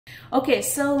Okay,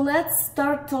 so let's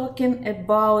start talking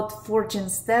about 14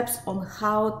 steps on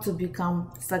how to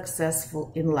become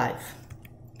successful in life.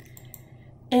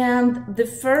 And the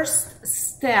first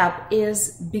step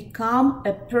is become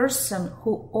a person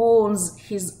who owns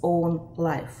his own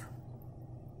life.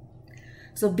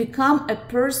 So become a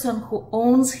person who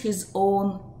owns his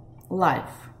own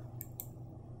life.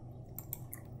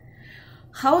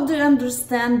 How do you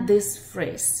understand this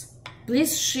phrase?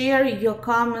 Please share your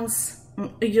comments,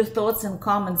 your thoughts in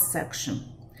comments section.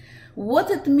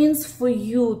 What it means for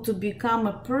you to become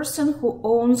a person who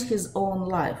owns his own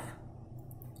life.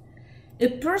 A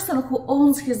person who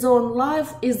owns his own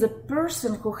life is a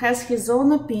person who has his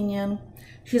own opinion,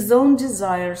 his own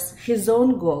desires, his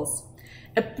own goals.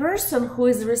 A person who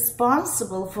is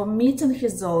responsible for meeting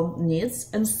his own needs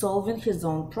and solving his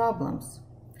own problems.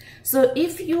 So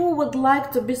if you would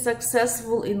like to be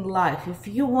successful in life, if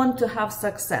you want to have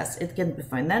success, it can be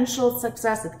financial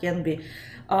success, it can be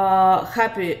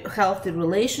happy, healthy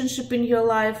relationship in your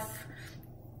life,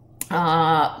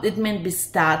 it may be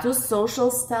status, social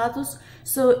status.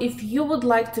 So if you would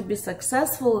like to be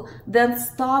successful, then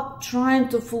stop trying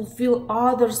to fulfill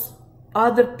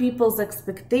other people's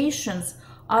expectations,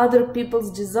 other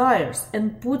people's desires,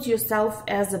 and put yourself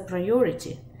as a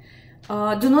priority.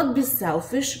 Do not be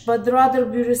selfish, but rather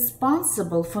be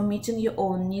responsible for meeting your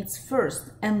own needs first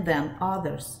and then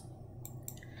others.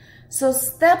 So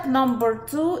step number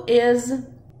 2 is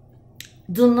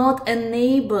do not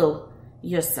enable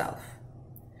yourself.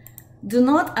 Do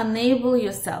not enable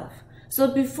yourself.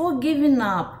 So before giving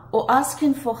up or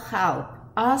asking for help,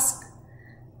 ask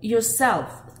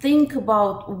yourself, think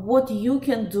about what you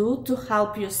can do to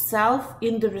help yourself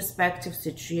in the respective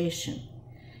situation.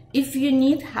 If you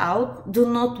need help, do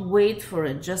not wait for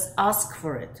it, just ask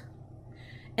for it.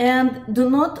 And do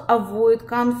not avoid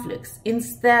conflicts.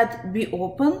 Instead, be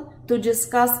open to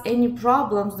discuss any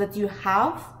problems that you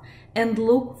have and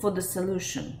look for the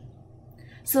solution.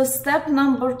 So step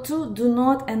number 2, do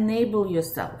not enable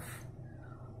yourself.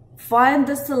 Find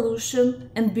the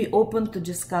solution and be open to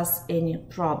discuss any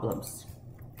problems.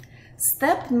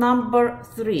 Step number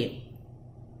 3,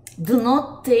 do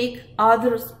not take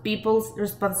other people's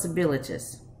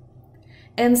responsibilities.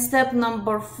 And step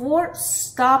number 4,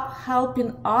 stop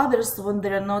helping others when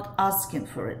they are not asking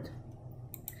for it.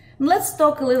 Let's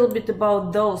talk a little bit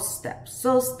about those steps.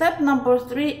 So step number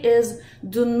 3 is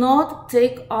do not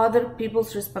take other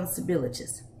people's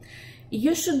responsibilities.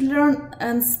 You should learn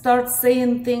and start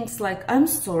saying things like, I'm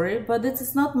sorry, but it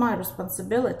is not my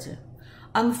responsibility.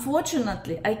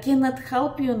 Unfortunately, I cannot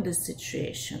help you in this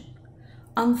situation.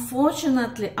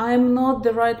 Unfortunately, I am not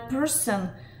the right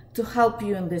person to help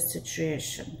you in this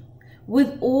situation.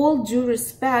 With all due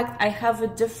respect, I have a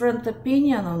different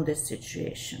opinion on this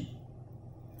situation.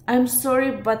 I'm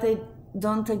sorry, but I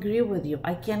don't agree with you.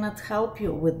 I cannot help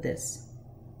you with this.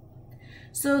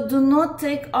 So do not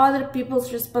take other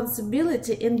people's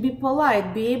responsibility and be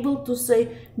polite. Be able to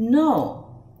say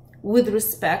no with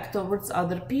respect towards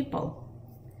other people.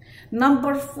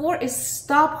 Number 4 is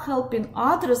stop helping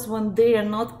others when they are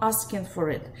not asking for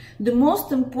it. The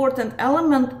most important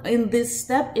element in this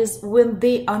step is when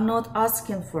they are not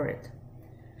asking for it.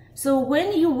 So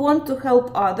when you want to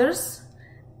help others,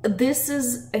 this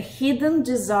is a hidden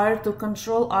desire to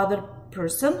control other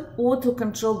person or to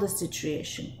control the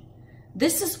situation.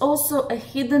 This is also a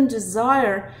hidden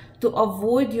desire to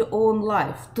avoid your own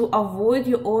life, to avoid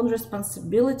your own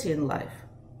responsibility in life.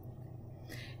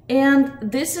 And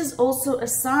this is also a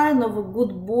sign of a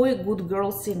good boy, good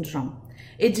girl syndrome.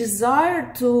 A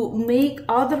desire to make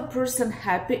other person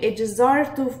happy, a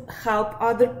desire to help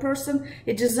other person,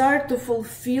 a desire to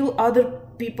fulfill other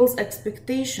people's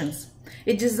expectations,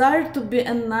 a desire to be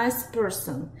a nice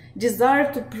person,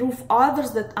 desire to prove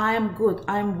others that I am good,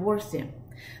 I am worthy.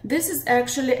 This is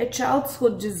actually a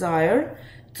childhood desire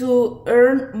to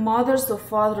earn mother's or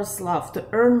father's love, to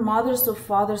earn mother's or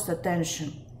father's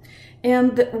attention.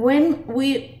 And when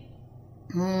we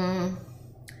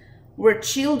were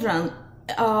children,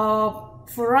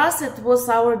 for us it was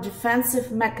our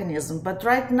defensive mechanism. But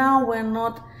right now we're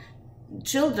not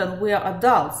children, we are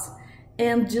adults.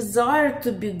 And desire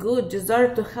to be good,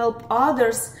 desire to help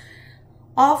others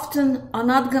often are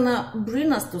not gonna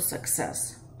bring us to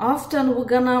success. Often we're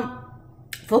gonna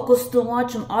focus too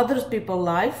much on other people's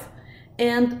life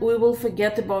and we will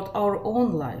forget about our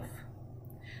own life.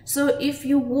 So if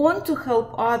you want to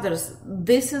help others,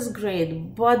 this is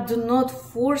great, but do not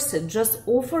force it, just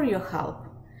offer your help.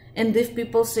 And if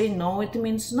people say no, it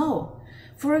means no.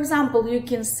 For example, you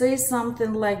can say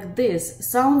something like this,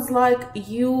 sounds like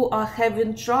you are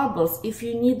having troubles, if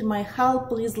you need my help,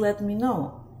 please let me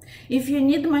know. If you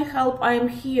need my help, I am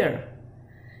here.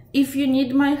 If you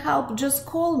need my help, just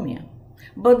call me,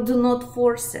 but do not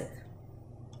force it.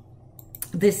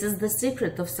 This is the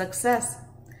secret of success.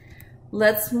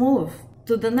 Let's move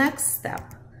to the next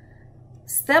step.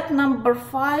 Step number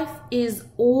 5 is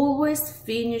always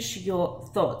finish your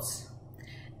thoughts.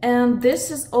 And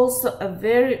this is also a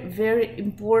very, very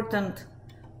important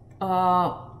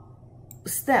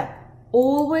step.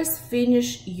 Always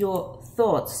finish your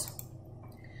thoughts.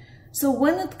 So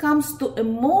when it comes to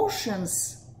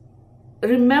emotions,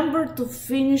 remember to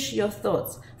finish your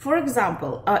thoughts. For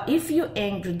example, if you're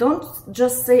angry, don't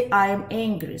just say I am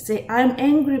angry. Say I'm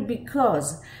angry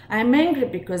because. I'm angry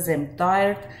because I'm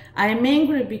tired. I'm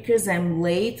angry because I'm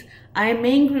late. I'm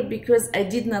angry because I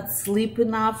did not sleep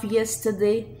enough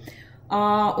yesterday.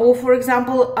 Or for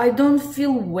example, I don't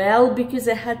feel well because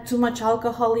I had too much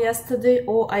alcohol yesterday.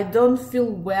 Or I don't feel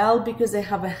well because I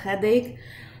have a headache.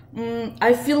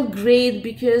 I feel great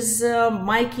because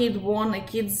my kid won a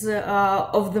Kids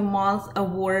of the Month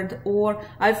award, or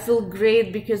I feel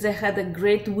great because I had a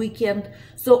great weekend.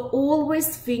 So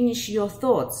always finish your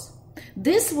thoughts.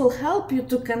 This will help you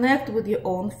to connect with your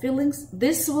own feelings.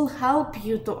 This will help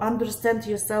you to understand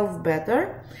yourself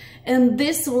better. And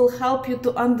this will help you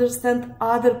to understand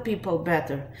other people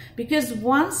better. Because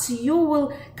once you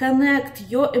will connect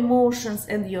your emotions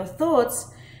and your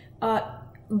thoughts,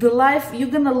 you're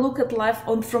gonna look at life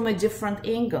from a different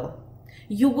angle.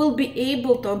 You will be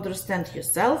able to understand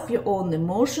yourself, your own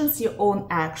emotions, your own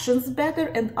actions better,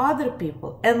 and other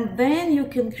people. And then you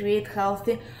can create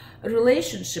healthy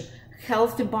relationship,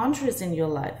 healthy boundaries in your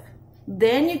life.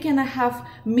 Then you can have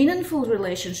meaningful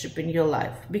relationship in your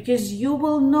life, because you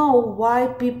will know why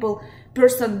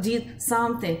person did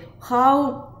something,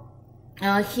 how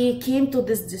he came to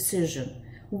this decision.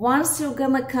 Once you're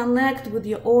gonna connect with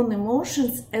your own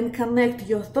emotions and connect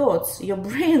your thoughts, your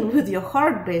brain with your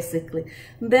heart basically,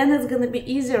 then it's gonna be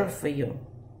easier for you.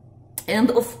 And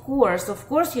of course,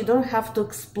 you don't have to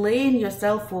explain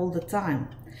yourself all the time.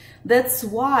 That's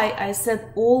why I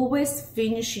said always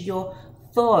finish your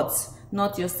thoughts,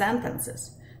 not your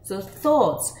sentences. So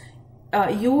thoughts,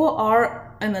 you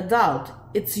are an adult.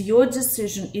 It's your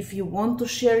decision if you want to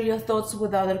share your thoughts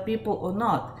with other people or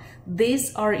not.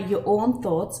 These are your own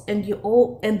thoughts, and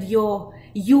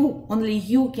only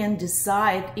you can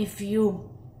decide if you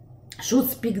should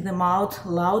speak them out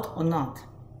loud or not.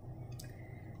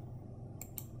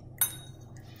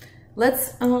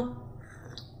 Let's move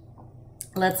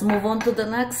on to the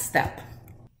next step.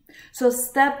 So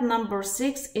step number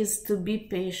 6 is to be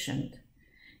patient.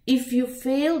 If you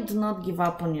fail, do not give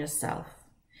up on yourself.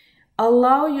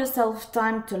 Allow yourself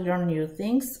time to learn new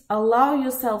things. Allow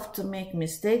yourself to make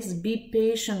mistakes. Be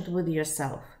patient with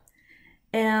yourself.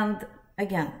 And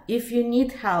again, if you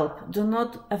need help, do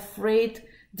not afraid,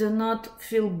 do not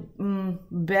feel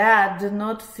bad, do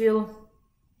not feel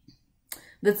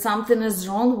that something is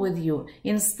wrong with you.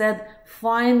 Instead,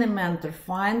 find a mentor,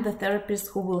 find a therapist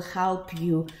who will help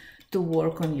you to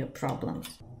work on your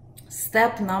problems.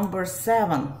 Step number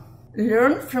 7,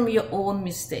 learn from your own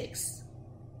mistakes.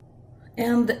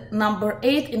 And number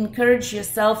 8, encourage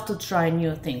yourself to try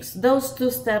new things. Those two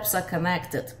steps are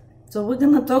connected. So we're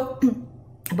gonna talk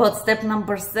about step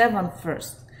number 7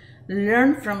 first.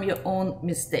 Learn from your own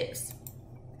mistakes.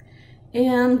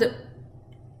 And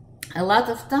a lot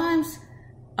of times,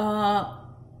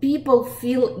 people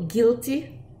feel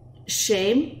guilty,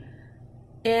 shame,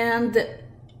 and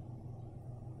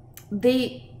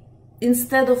they,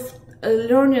 instead of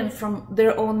learning from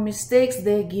their own mistakes,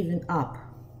 they're giving up.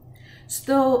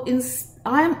 So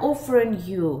I'm offering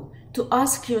you to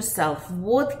ask yourself,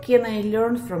 what can I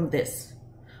learn from this?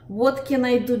 What can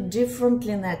I do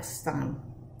differently next time?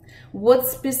 What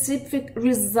specific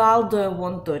result do I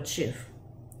want to achieve?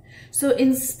 So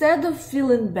instead of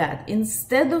feeling bad,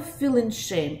 instead of feeling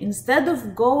shame, instead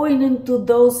of going into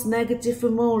those negative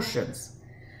emotions,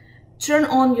 turn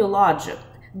on your logic.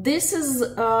 This is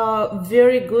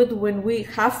very good when we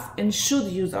have and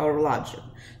should use our logic.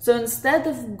 So instead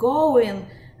of going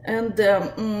and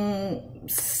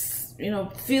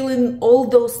feeling all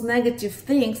those negative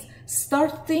things,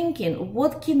 start thinking,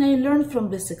 what can I learn from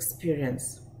this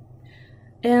experience?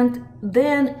 And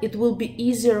then it will be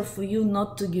easier for you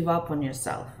not to give up on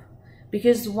yourself.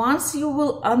 Because once you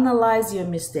will analyze your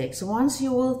mistakes, once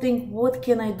you will think, what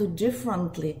can I do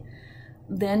differently?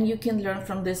 Then you can learn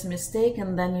from this mistake,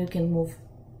 and then you can move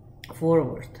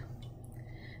forward.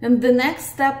 And the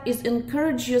next step is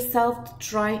encourage yourself to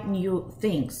try new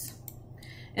things.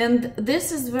 And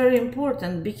this is very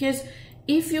important, because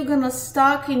if you're gonna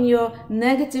stuck in your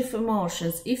negative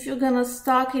emotions, if you're gonna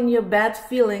stuck in your bad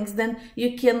feelings, then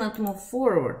you cannot move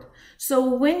forward. So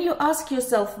when you ask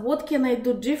yourself, what can I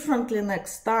do differently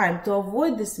next time to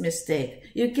avoid this mistake,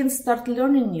 you can start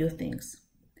learning new things.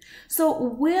 So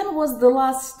when was the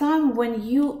last time when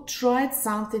you tried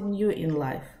something new in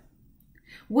life?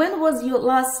 When was your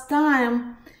last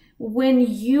time when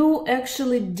you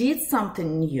actually did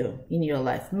something new in your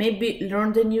life? Maybe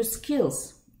learned a new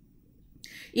skills.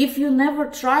 If you never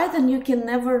try, then you can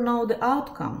never know the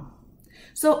outcome.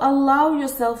 So allow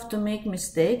yourself to make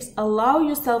mistakes, allow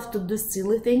yourself to do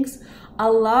silly things,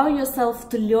 allow yourself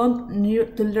to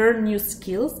learn new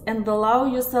skills, and allow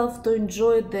yourself to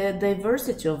enjoy the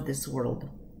diversity of this world.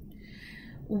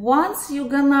 Once you're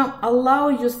gonna allow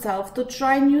yourself to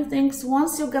try new things,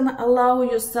 once you're gonna allow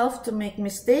yourself to make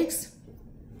mistakes,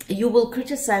 you will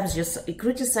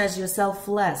criticize yourself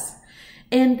less.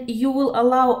 And you will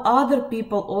allow other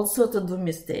people also to do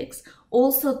mistakes,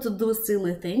 also to do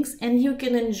silly things, and you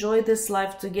can enjoy this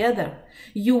life together.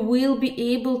 You will be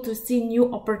able to see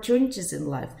new opportunities in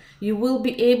life. You will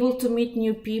be able to meet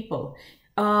new people.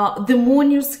 The more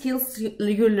new skills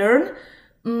you learn,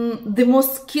 the more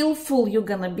skillful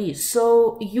you're gonna be.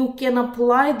 So you can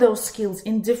apply those skills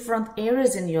in different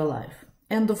areas in your life.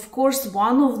 And of course,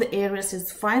 one of the areas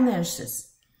is finances.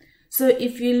 So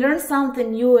if you learn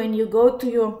something new and you go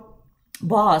to your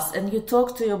boss and you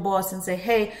talk to your boss and say,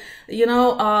 hey,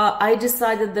 I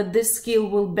decided that this skill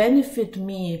will benefit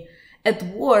me at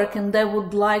work and I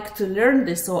would like to learn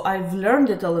this, or I've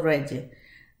learned it already.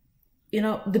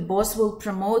 The boss will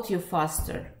promote you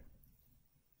faster.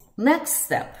 Next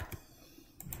step.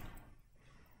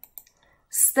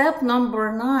 Step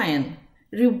number 9,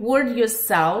 reward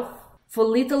yourself for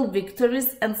little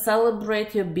victories and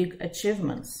celebrate your big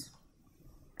achievements.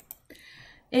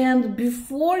 And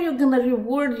before you're gonna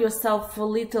reward yourself for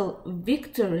little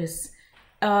victories,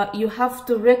 you have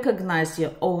to recognize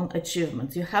your own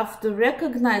achievements. You have to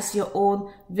recognize your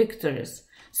own victories.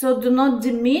 So do not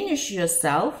diminish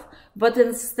yourself, but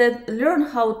instead learn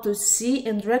how to see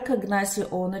and recognize your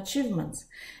own achievements.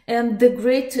 And the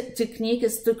great technique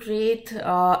is to create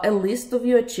a list of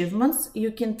your achievements.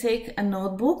 You can take a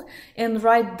notebook and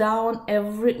write down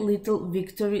every little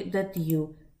victory that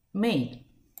you made.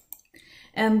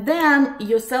 And then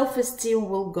your self-esteem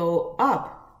will go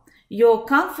up. Your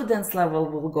confidence level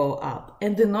will go up.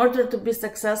 And in order to be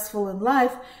successful in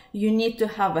life, you need to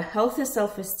have a healthy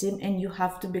self-esteem and you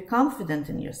have to be confident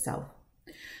in yourself.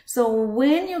 So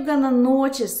when you're gonna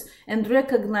notice and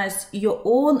recognize your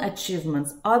own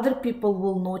achievements, other people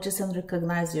will notice and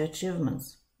recognize your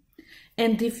achievements.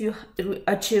 And if you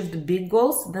achieved big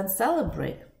goals, then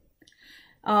celebrate.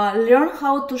 Learn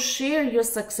how to share your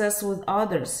success with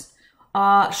others.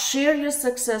 Share your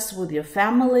success with your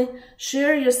family,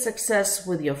 share your success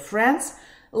with your friends,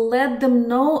 let them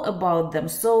know about them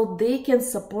so they can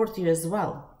support you as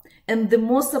well. And the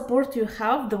more support you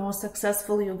have, the more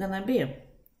successful you're gonna be.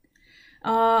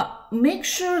 Make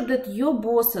sure that your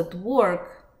boss at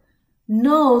work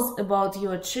knows about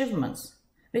your achievements.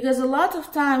 Because a lot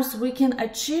of times we can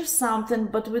achieve something,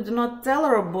 but we do not tell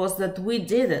our boss that we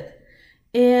did it.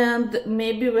 And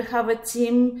maybe we have a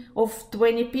team of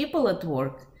 20 people at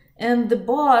work and the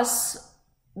boss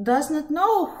does not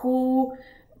know who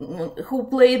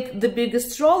played the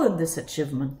biggest role in this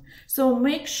achievement. So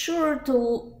make sure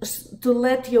to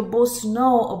let your boss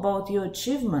know about your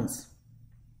achievements.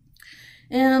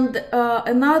 And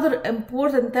another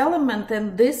important element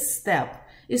in this step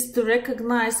is to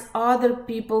recognize other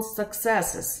people's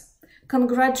successes,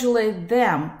 congratulate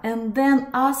them, and then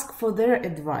ask for their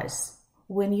advice.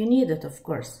 When you need it, of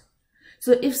course.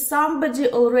 So if somebody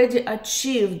already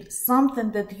achieved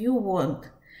something that you want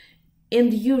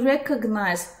and you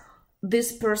recognize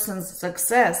this person's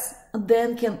success,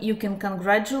 then you can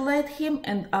congratulate him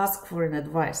and ask for an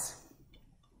advice.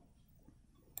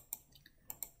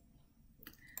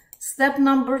 Step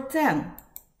number 10.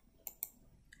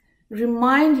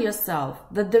 Remind yourself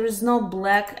that there is no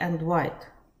black and white.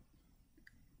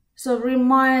 So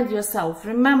remind yourself,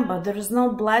 remember, there is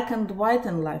no black and white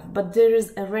in life, but there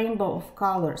is a rainbow of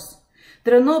colors.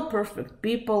 There are no perfect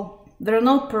people, there are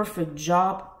no perfect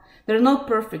job, there are no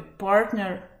perfect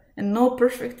partner, and no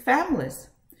perfect families.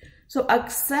 So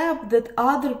accept that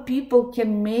other people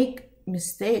can make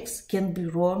mistakes, can be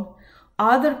wrong.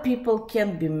 Other people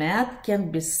can be mad,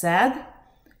 can be sad,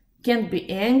 can be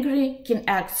angry, can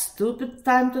act stupid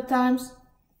time to time,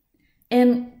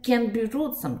 and can be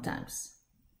rude sometimes.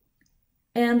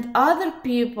 And other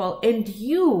people and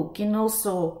you can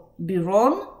also be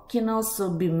wrong, can also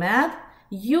be mad,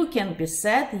 you can be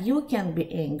sad, you can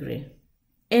be angry.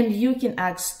 and you can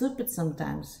act stupid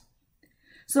sometimes.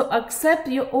 So accept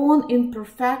your own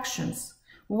imperfections.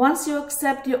 Once you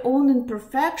accept your own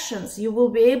imperfections, you will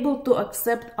be able to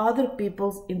accept other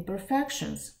people's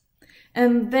imperfections.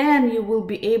 And then you will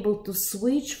be able to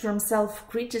switch from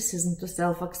self-criticism to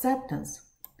self-acceptance.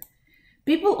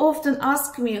 People often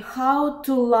ask me how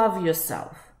to love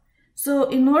yourself. So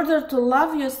in order to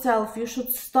love yourself, you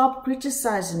should stop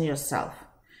criticizing yourself.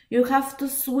 You have to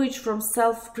switch from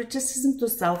self-criticism to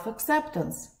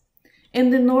self-acceptance.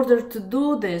 And in order to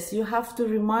do this, you have to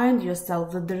remind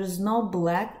yourself that there is no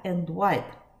black and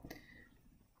white.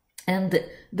 And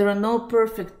there are no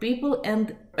perfect people,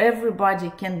 and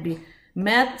everybody can be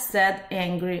mad, sad,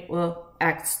 angry, or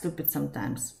act stupid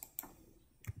sometimes.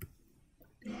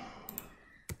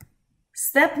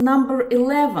 Step number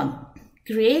 11,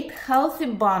 create healthy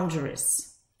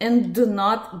boundaries and do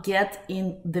not get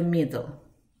in the middle.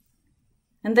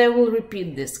 And I will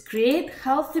repeat this, create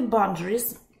healthy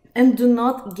boundaries and do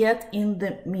not get in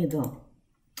the middle.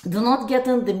 Do not get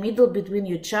in the middle between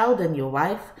your child and your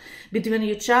wife, between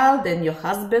your child and your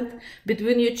husband,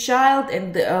 between your child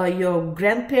and your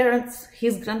grandparents,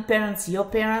 his grandparents, your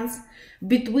parents,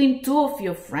 between two of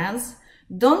your friends.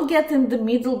 Don't get in the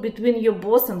middle between your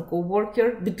boss and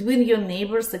co-worker, between your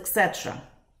neighbors, etc.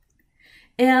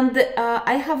 And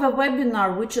I have a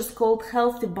webinar which is called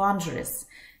Healthy Boundaries.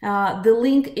 The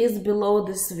link is below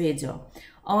this video.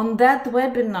 On that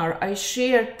webinar, I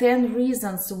share 10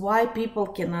 reasons why people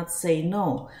cannot say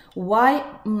no, why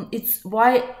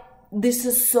this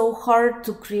is so hard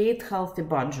to create healthy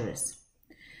boundaries.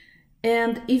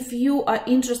 And if you are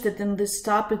interested in this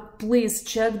topic, please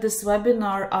check this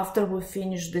webinar after we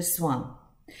finish this one.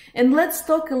 And let's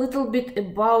talk a little bit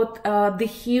about the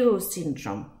hero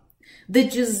syndrome. The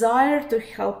desire to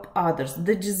help others,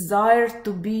 the desire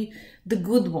to be the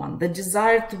good one, the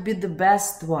desire to be the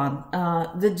best one,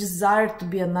 the desire to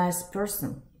be a nice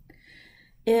person.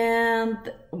 And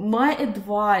my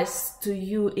advice to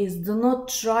you is do not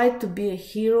try to be a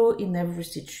hero in every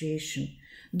situation.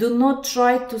 Do not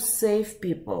try to save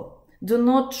people. Do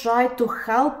not try to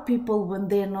help people when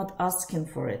they are not asking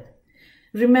for it.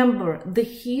 Remember, the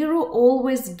hero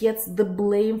always gets the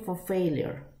blame for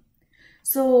failure.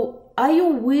 So, are you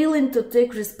willing to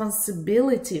take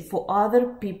responsibility for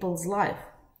other people's life?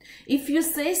 If you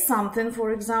say something,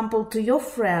 for example, to your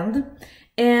friend,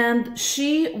 and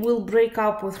she will break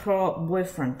up with her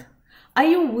boyfriend, are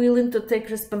you willing to take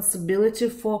responsibility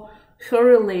for her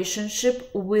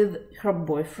relationship with her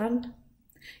boyfriend?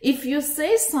 If you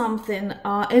say something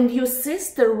and your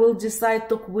sister will decide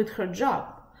to quit her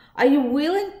job, are you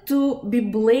willing to be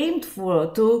blamed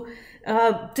for, to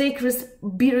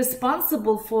be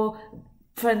responsible for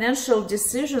financial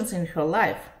decisions in her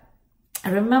life?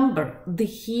 Remember, the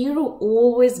hero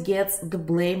always gets the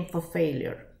blame for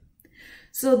failure.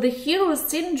 So the hero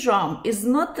syndrome is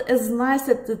not as nice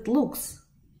as it looks.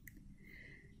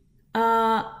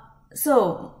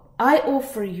 So I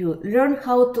offer you, learn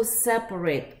how to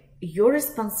separate your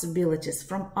responsibilities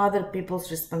from other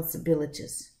people's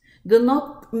responsibilities. Do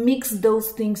not mix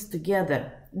those things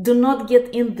together. Do not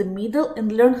get in the middle,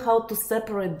 and learn how to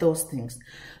separate those things.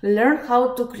 Learn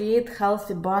how to create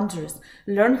healthy boundaries.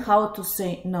 Learn how to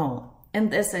say no.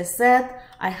 And as I said,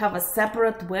 I have a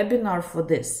separate webinar for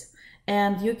this,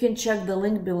 and you can check the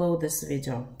link below this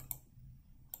video.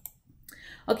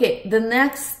 Okay, the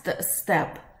next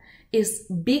step is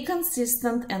be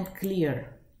consistent and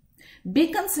clear. Be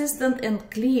consistent and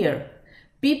clear.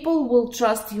 People will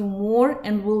trust you more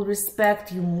and will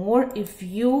respect you more if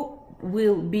you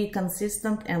will be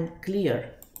consistent and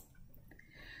clear.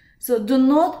 So do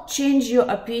not change your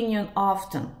opinion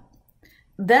often.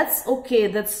 That's okay,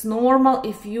 that's normal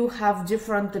if you have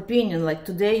different opinion. Like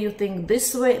today you think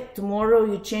this way, tomorrow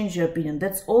you change your opinion.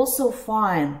 That's also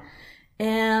fine.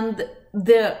 And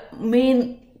the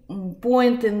main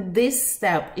point in this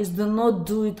step is do not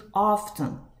do it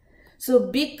often.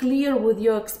 So be clear with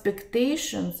your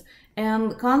expectations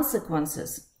and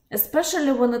consequences,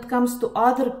 especially when it comes to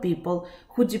other people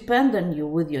who depend on you,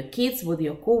 with your kids, with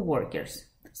your co-workers.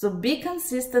 So be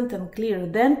consistent and clear,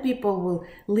 then people will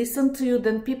listen to you,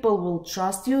 then people will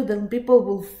trust you, then people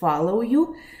will follow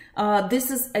you.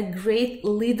 This is a great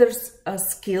leader's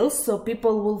skill, so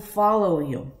people will follow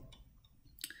you.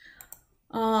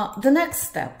 The next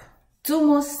step, 2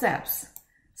 more steps.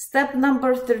 Step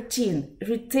number 13,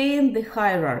 retain the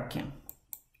hierarchy.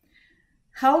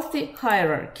 Healthy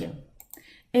hierarchy.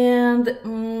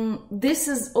 And this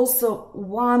is also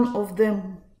one of the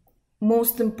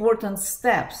most important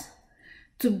steps,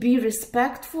 to be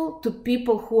respectful to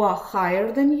people who are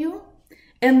higher than you,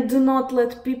 and do not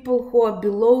let people who are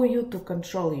below you to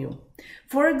control you.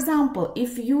 For example,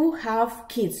 if you have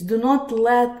kids, do not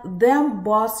let them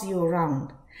boss you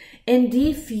around. And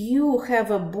if you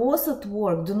have a boss at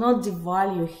work, do not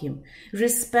devalue him.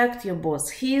 Respect your boss.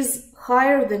 He is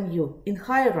higher than you in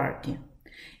hierarchy.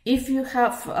 If you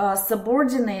have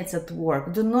subordinates at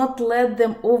work, do not let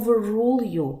them overrule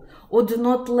you, or do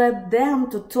not let them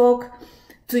to talk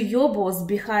to your boss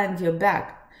behind your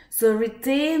back. So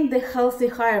retain the healthy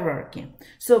hierarchy.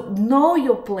 So know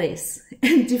your place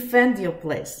and defend your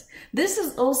place. This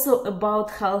is also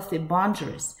about healthy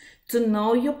boundaries. To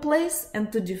know your place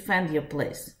and to defend your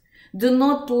place. Do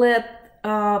not let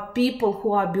people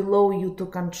who are below you to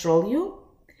control you,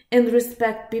 and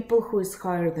respect people who is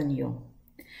higher than you.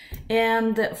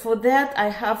 And for that, I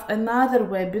have another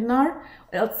webinar.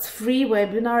 It's free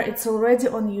webinar. It's already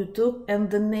on YouTube,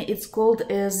 and it's called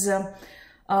as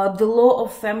The Law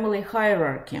of Family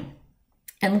Hierarchy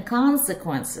and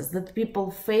Consequences that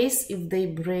people face if they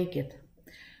break it.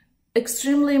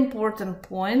 Extremely important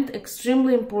point,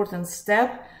 extremely important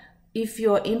step. If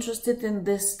you are interested in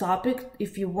this topic,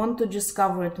 if you want to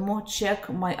discover it more, check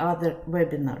my other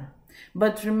webinar.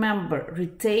 But remember,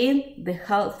 retain the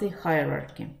healthy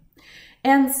hierarchy.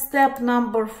 And step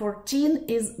number 14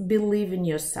 is believe in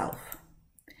yourself.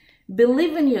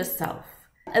 Believe in yourself.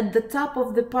 At the top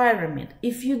of the pyramid,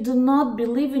 if you do not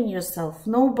believe in yourself,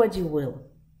 nobody will.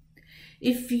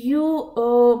 If you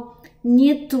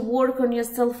need to work on your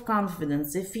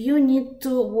self-confidence, if you need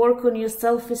to work on your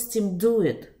self-esteem, do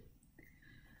it.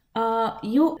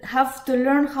 You have to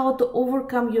learn how to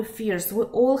overcome your fears. We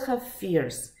all have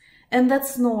fears, and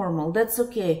that's normal, that's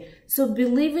okay. So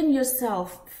believe in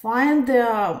yourself, find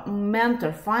a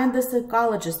mentor, find a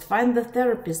psychologist, find a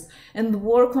therapist, and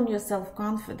work on your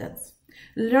self-confidence.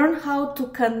 Learn how to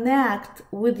connect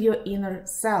with your inner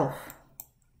self.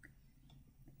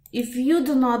 If you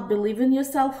do not believe in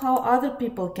yourself, how other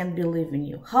people can believe in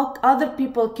you? How other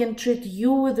people can treat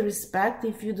you with respect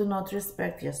if you do not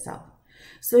respect yourself?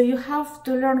 So you have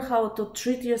to learn how to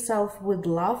treat yourself with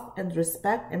love and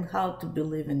respect, and how to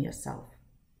believe in yourself.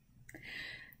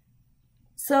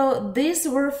 So these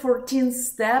were 14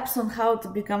 steps on how to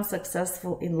become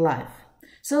successful in life.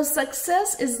 So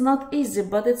success is not easy,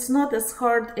 but it's not as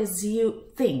hard as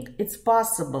you think. It's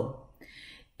possible.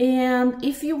 And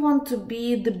if you want to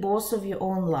be the boss of your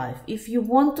own life, if you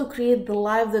want to create the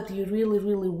life that you really,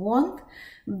 really want,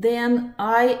 then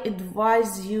I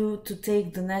advise you to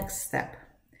take the next step.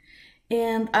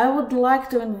 And I would like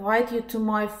to invite you to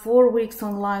my 4 weeks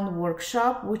online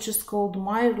workshop, which is called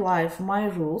My Life, My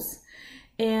Rules.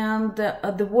 And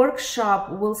the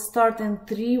workshop will start in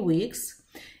 3 weeks.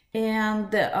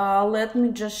 And let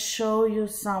me just show you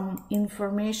some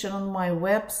information on my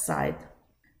website.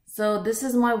 So this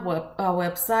is my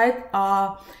website.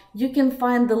 You can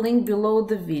find the link below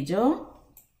the video.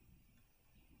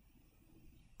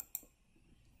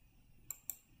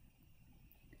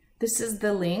 This is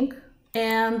the link.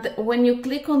 And when you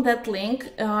click on that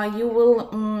link,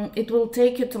 it will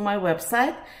take you to my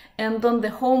website. And on the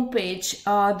home page,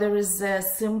 there is a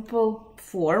simple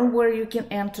form where you can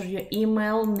enter your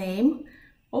email, name,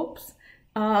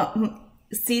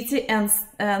 city and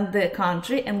the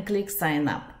country, and click sign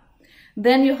up.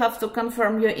 Then you have to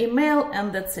confirm your email,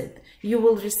 and that's it. You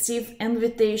will receive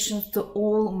invitations to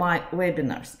all my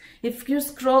webinars. If you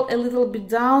scroll a little bit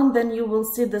down, then you will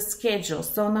see the schedule.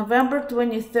 So November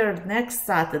 23rd, next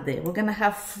Saturday, we're gonna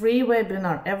have free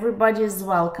webinar. Everybody is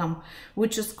welcome,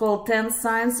 which is called 10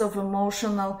 Signs of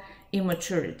Emotional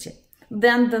Immaturity.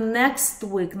 Then the next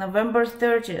week, November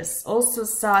 30th, also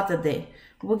Saturday,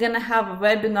 we're gonna have a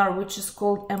webinar which is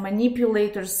called A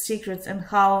Manipulator's Secrets and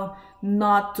How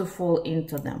Not to Fall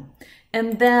into Them.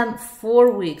 And then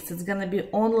 4 weeks, it's gonna be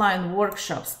online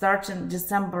workshops starting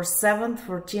December 7th,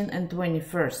 14th, and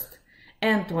 21st,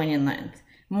 and 29th.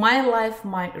 My Life,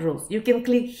 My Rules. You can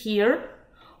click here,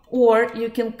 or you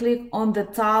can click on the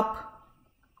top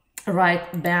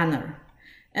right banner.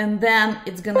 And then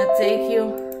it's gonna take you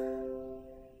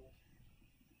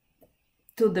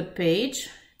to the page.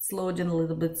 It's loading a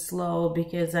little bit slow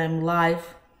because I'm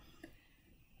live.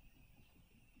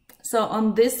 So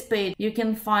on this page, you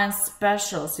can find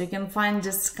specials, you can find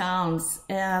discounts,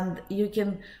 and you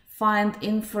can find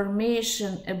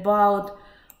information about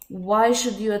why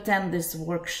should you attend this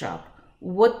workshop,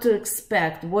 what to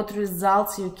expect, what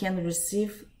results you can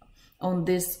receive on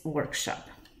this workshop.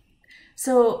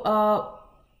 So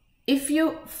if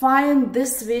you find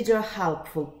this video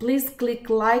helpful, please click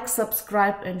like,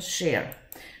 subscribe, and share.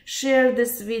 Share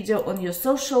this video on your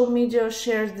social media,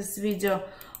 share this video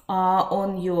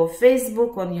on your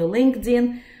Facebook, on your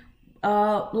LinkedIn.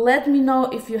 Let me know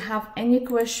if you have any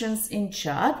questions in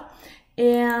chat.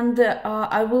 And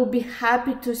I will be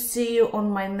happy to see you on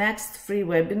my next free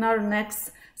webinar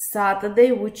next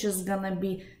Saturday, which is gonna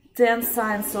be 10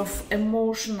 signs of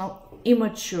emotional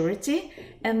immaturity,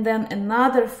 and then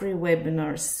another free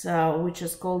webinars which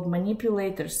is called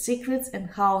Manipulator Secrets and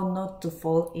How Not to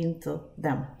Fall into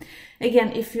Them.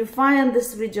 Again, if you find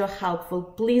this video helpful,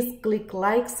 please click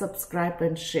like, subscribe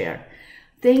and share.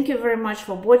 Thank you very much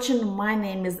for watching. My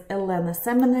name is Elena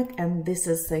Semenek and this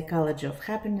is Psychology of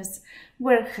Happiness,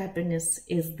 where happiness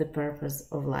is the purpose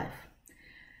of life.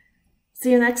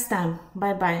 See you next time.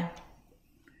 Bye bye.